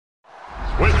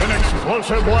With an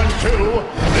explosive one, too,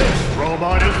 this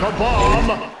robot is the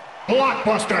bomb,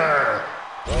 Blockbuster!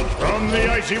 From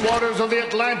the icy waters of the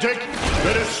Atlantic,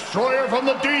 the destroyer from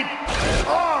the deep,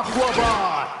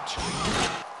 Aquabot!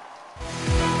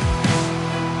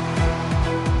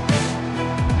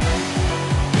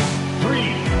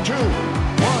 Three, two,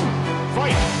 one,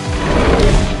 fight!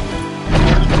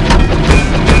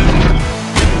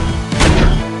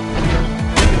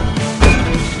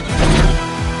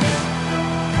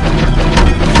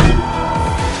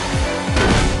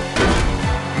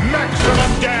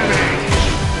 Maximum damage!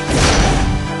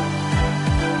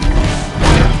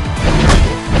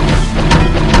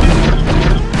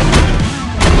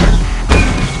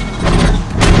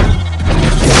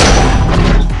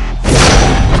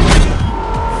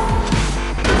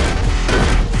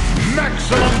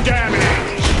 Maximum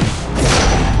damage!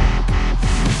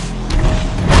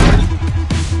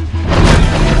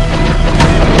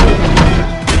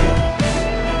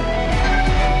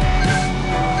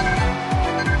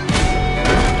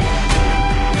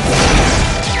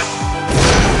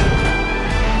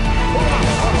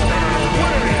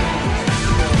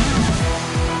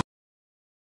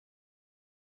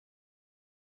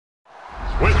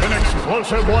 With an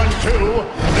explosive one, too,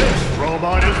 this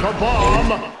robot is the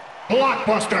bomb,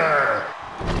 Blockbuster!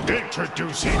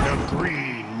 Introducing the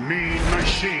green, mean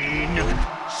machine,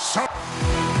 so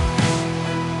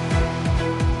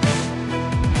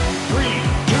 3,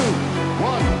 2,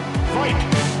 1, fight!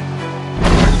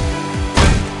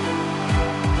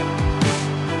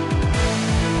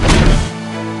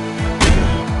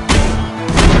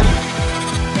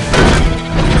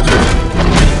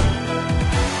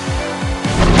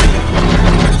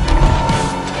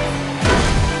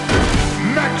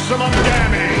 Maximum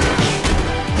damage!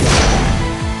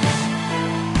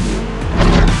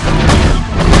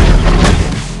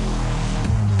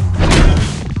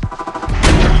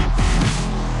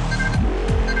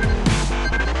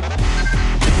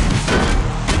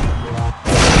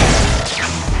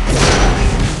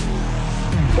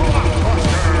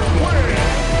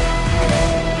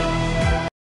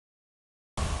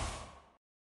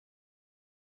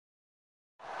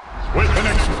 With an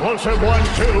explosive one,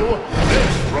 too,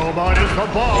 this robot is the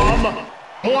bomb,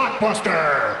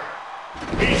 Blockbuster!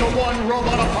 He's a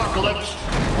one-robot apocalypse,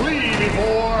 flee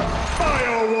before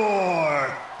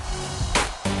Bio-War!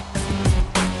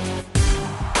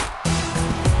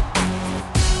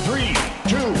 Three,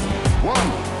 two,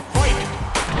 one, fight!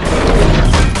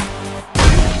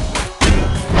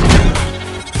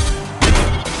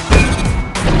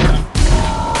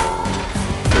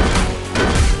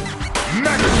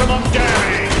 Maximum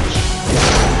damage!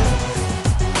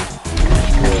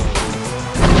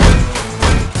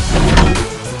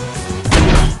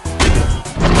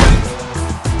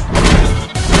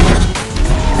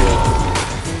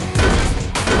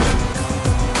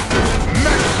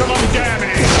 Maximum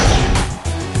damage!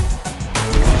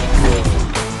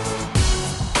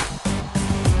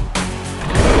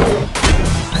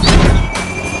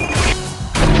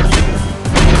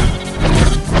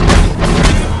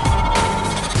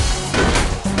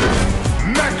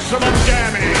 Maximum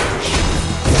damage!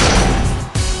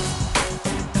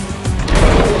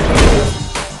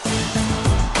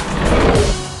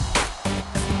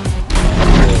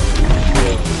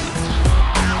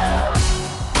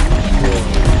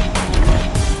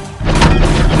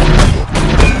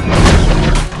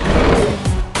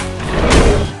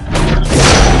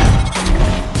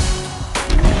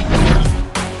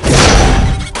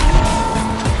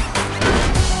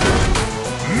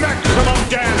 Maximum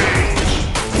damage!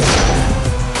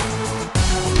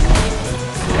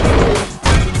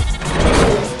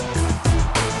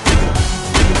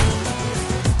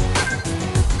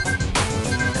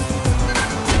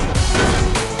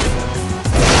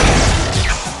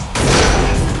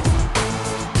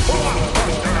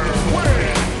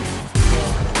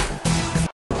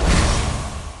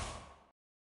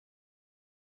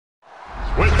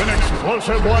 With an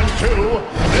explosive one, too,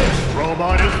 this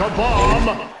robot is the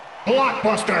bomb,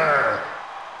 Blockbuster!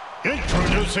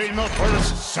 Introducing the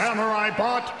first samurai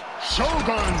bot,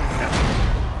 Shogun!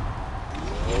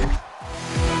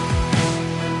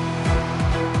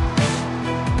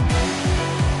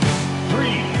 3,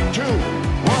 2,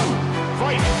 1,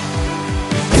 fight!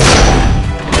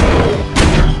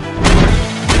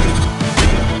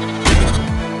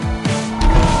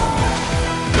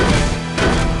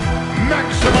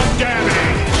 Maximum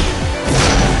damage!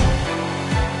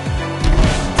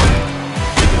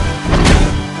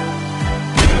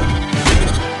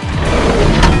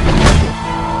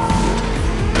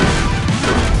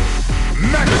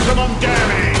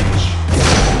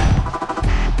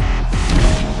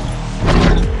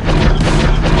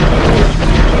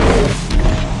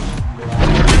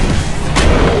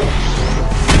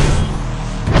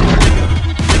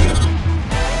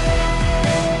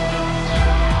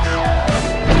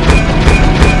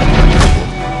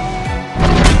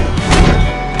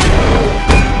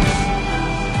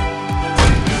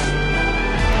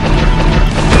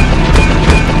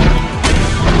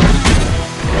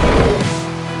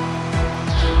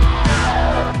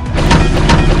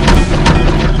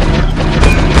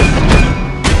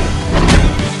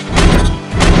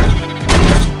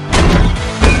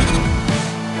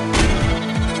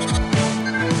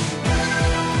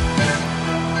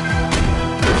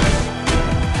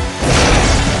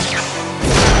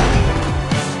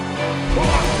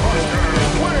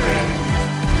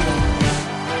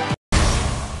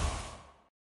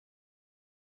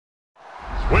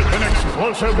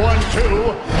 explosive one,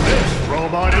 too. This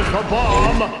robot is the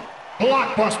bomb.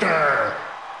 Blockbuster.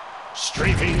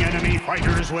 Strafing enemy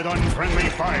fighters with unfriendly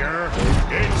fire.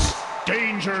 It's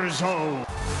Danger Zone.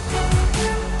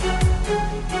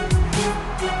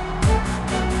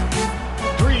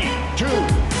 3, 2,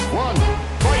 1,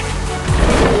 fight!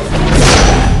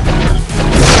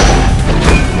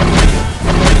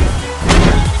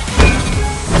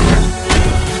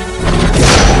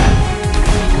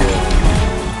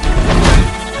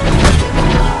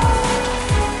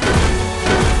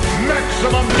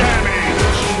 Maximum damage!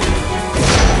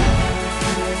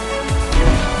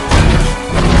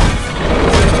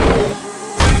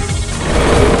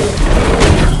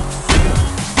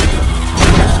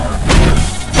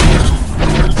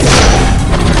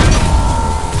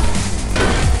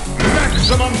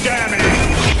 Maximum damage!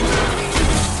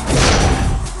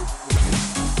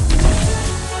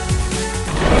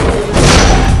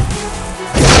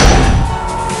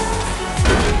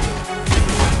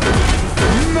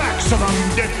 Maximum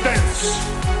defense!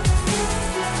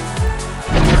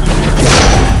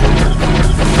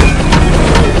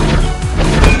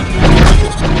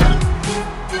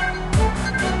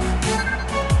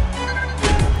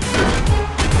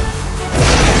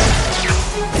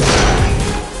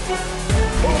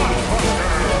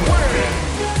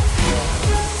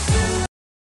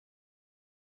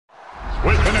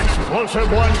 With an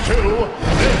explosive one, too,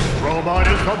 this robot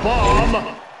is the bomb.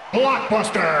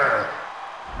 Blockbuster.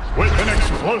 With an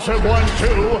explosive one,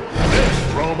 too,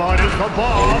 this robot is the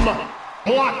bomb.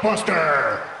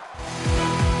 Blockbuster.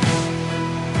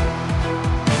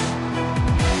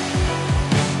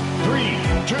 3,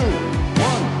 2,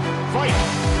 1, fight!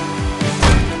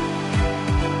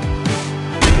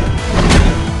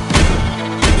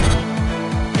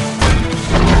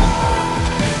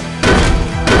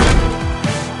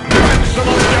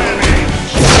 Maximum damage!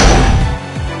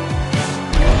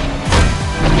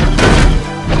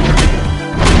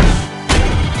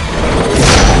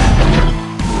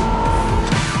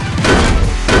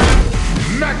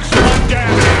 Maximum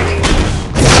damage! Maximum defense!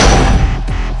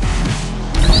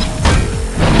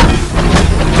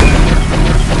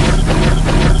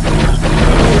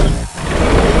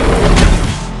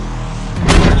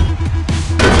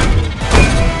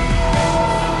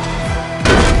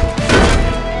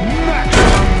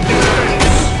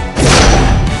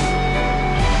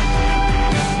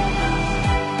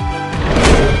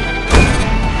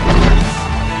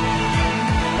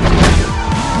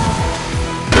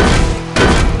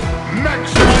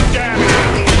 Maximum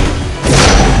damage!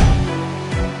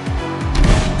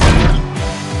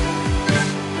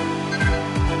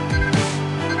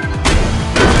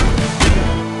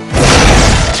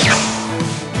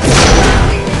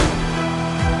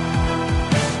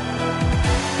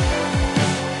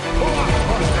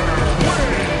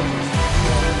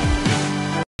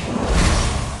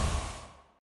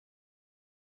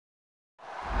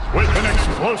 With an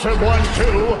explosive one,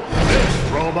 too,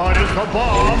 this robot is the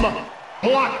bomb.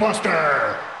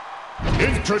 Blockbuster.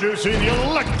 Introducing the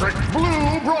electric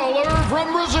blue brawler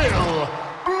from Brazil,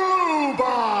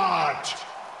 Bluebot.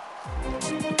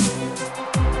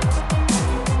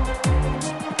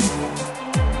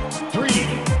 3,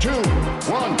 2,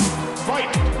 1,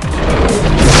 fight!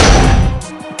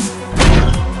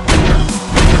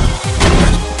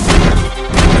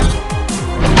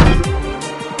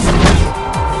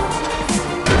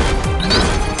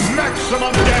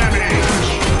 Maximum damage!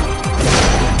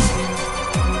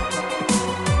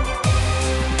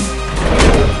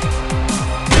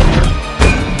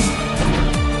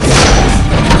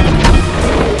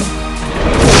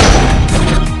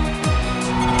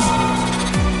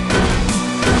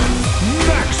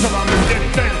 Maximum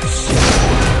defense!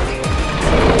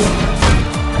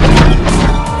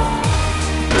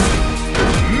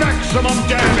 Maximum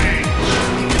damage!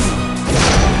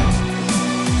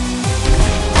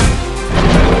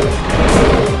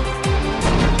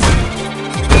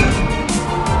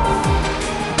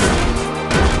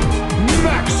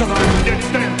 Maximum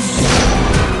defense!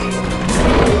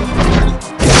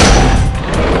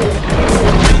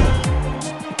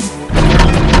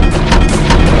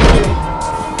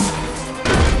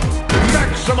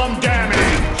 Maximum damage!